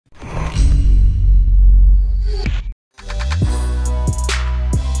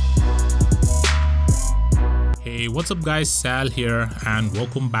Hey, what's up guys, Sal here and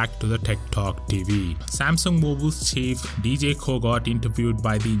welcome back to the Tech Talk TV. Samsung Mobile's chief DJ Kuo got interviewed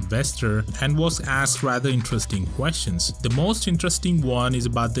by the investor and was asked rather interesting questions. The most interesting one is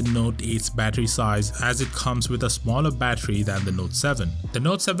about the Note 8's battery size, as it comes with a smaller battery than the Note 7. The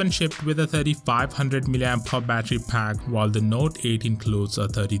Note 7 shipped with a 3500 mAh battery pack while the Note 8 includes a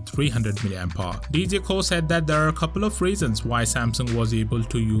 3300 mAh. DJ Kuo said that there are a couple of reasons why Samsung was able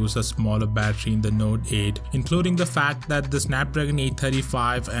to use a smaller battery in the Note 8, including the fact that the Snapdragon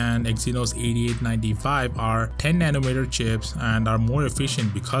 835 and Exynos 8895 are 10nm chips and are more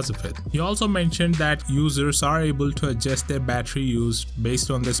efficient because of it. He also mentioned that users are able to adjust their battery use based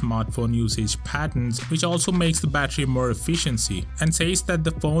on the smartphone usage patterns, which also makes the battery more efficiency, and says that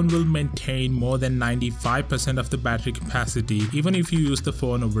the phone will maintain more than 95% of the battery capacity even if you use the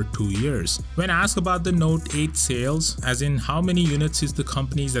phone over 2 years. When asked about the Note 8 sales, as in how many units is the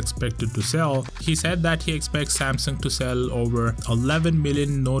company expected to sell, he said that he expects Samsung to sell over 11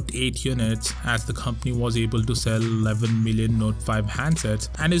 million Note 8 units, as the company was able to sell 11 million Note 5 handsets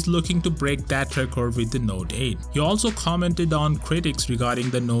and is looking to break that record with the Note 8. He also commented on critics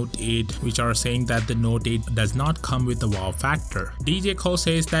regarding the Note 8, which are saying that the Note 8 does not come with a wow factor. DJ Kuo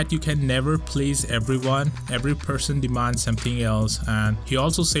says that you can never please everyone, every person demands something else, and he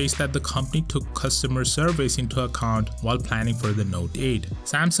also says that the company took customer surveys into account while planning for the Note 8.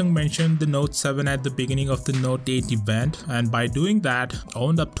 Samsung mentioned the Note 7 at the beginning of the Note 8 event, and by doing that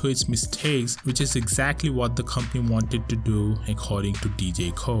owned up to its mistakes, which is exactly what the company wanted to do according to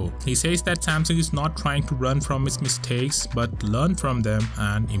DJ Kuo. He says that Samsung is not trying to run from its mistakes but learn from them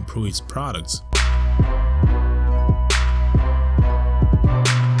and improve its products.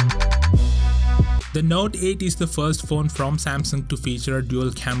 The Note 8 is the first phone from Samsung to feature a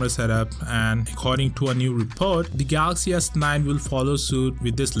dual camera setup, and according to a new report, the Galaxy S9 will follow suit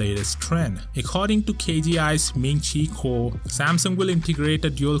with this latest trend. According to KGI's Ming Chi Kuo, Samsung will integrate a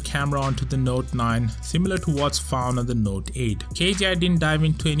dual camera onto the Note 9, similar to what's found on the Note 8. KGI didn't dive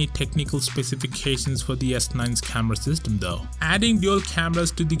into any technical specifications for the S9's camera system though. Adding dual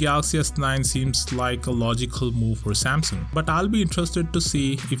cameras to the Galaxy S9 seems like a logical move for Samsung, but I'll be interested to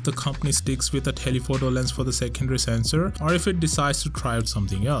see if the company sticks with a telephoto lens for the secondary sensor or if it decides to try out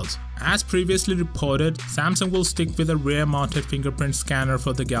something else. As previously reported, Samsung will stick with a rear-mounted fingerprint scanner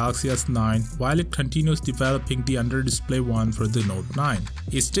for the Galaxy S9 while it continues developing the under-display one for the Note 9.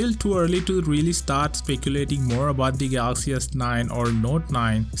 It's still too early to really start speculating more about the Galaxy S9 or Note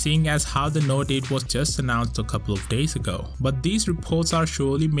 9, seeing as how the Note 8 was just announced a couple of days ago. But these reports are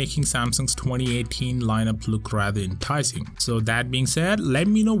surely making Samsung's 2018 lineup look rather enticing. So that being said, let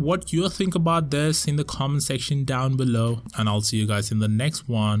me know what you think about this in the comment section down below, and I'll see you guys in the next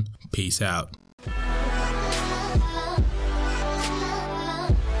one. Peace out.